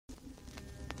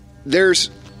There's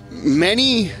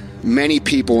many, many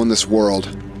people in this world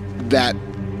that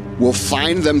will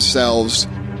find themselves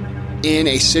in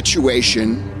a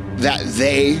situation that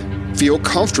they feel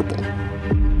comfortable.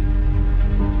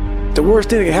 The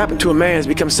worst thing that can happen to a man is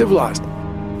become civilized.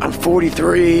 I'm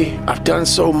 43, I've done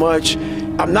so much.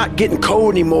 I'm not getting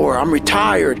cold anymore, I'm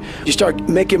retired. You start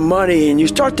making money and you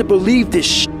start to believe this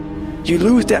shit. You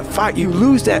lose that fight, you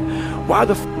lose that, why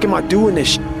the fuck am I doing this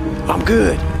shit? I'm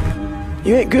good.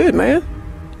 You ain't good, man.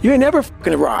 You ain't never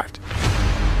fucking arrived.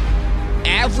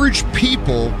 Average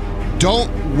people don't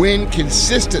win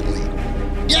consistently.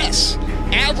 Yes,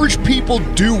 average people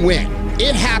do win.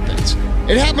 It happens.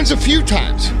 It happens a few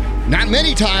times. Not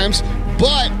many times,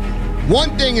 but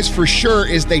one thing is for sure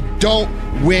is they don't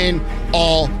win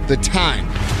all the time.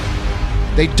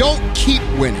 They don't keep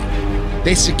winning.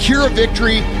 They secure a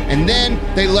victory and then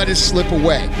they let it slip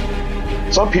away.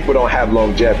 Some people don't have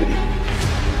longevity.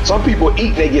 Some people eat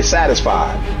and they get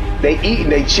satisfied. They eat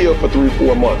and they chill for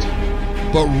 3-4 months.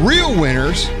 But real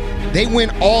winners, they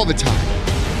win all the time.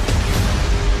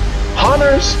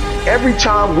 Hunters, every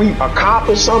time we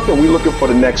accomplish something, we're looking for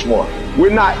the next one. We're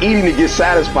not eating to get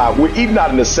satisfied. We're eating out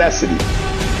of necessity.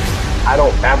 I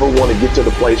don't ever want to get to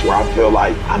the place where I feel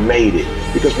like I made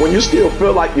it. Because when you still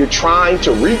feel like you're trying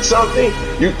to reach something,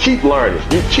 you keep learning,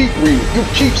 you keep reading, you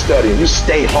keep studying, you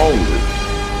stay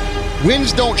hungry.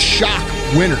 Wins don't shock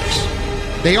winners.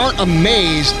 They aren't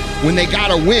amazed when they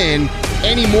got a win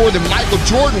any more than Michael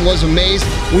Jordan was amazed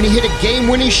when he hit a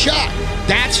game-winning shot.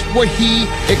 That's what he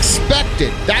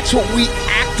expected. That's what we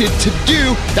acted to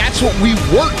do. That's what we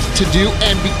worked to do.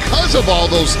 And because of all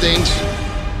those things,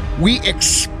 we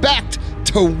expect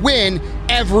to win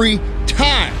every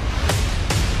time.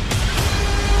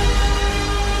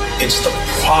 It's the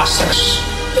process,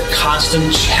 the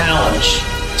constant challenge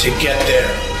to get there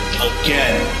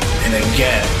again and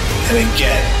again and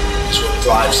again is what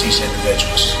drives these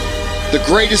individuals. The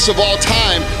greatest of all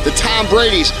time, the Tom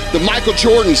Bradys, the Michael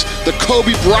Jordans, the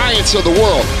Kobe Bryants of the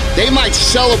world. They might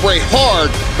celebrate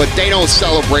hard, but they don't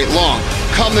celebrate long.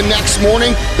 Come the next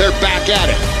morning, they're back at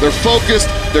it. They're focused,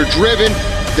 they're driven,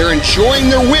 they're enjoying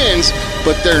their wins,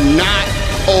 but they're not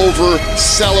over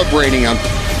celebrating them.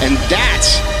 And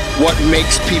that's what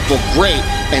makes people great.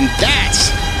 And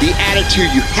that's the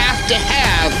attitude you have to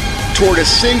have toward a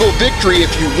single victory if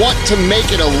you want to make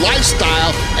it a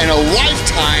lifestyle and a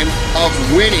lifetime of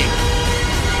winning.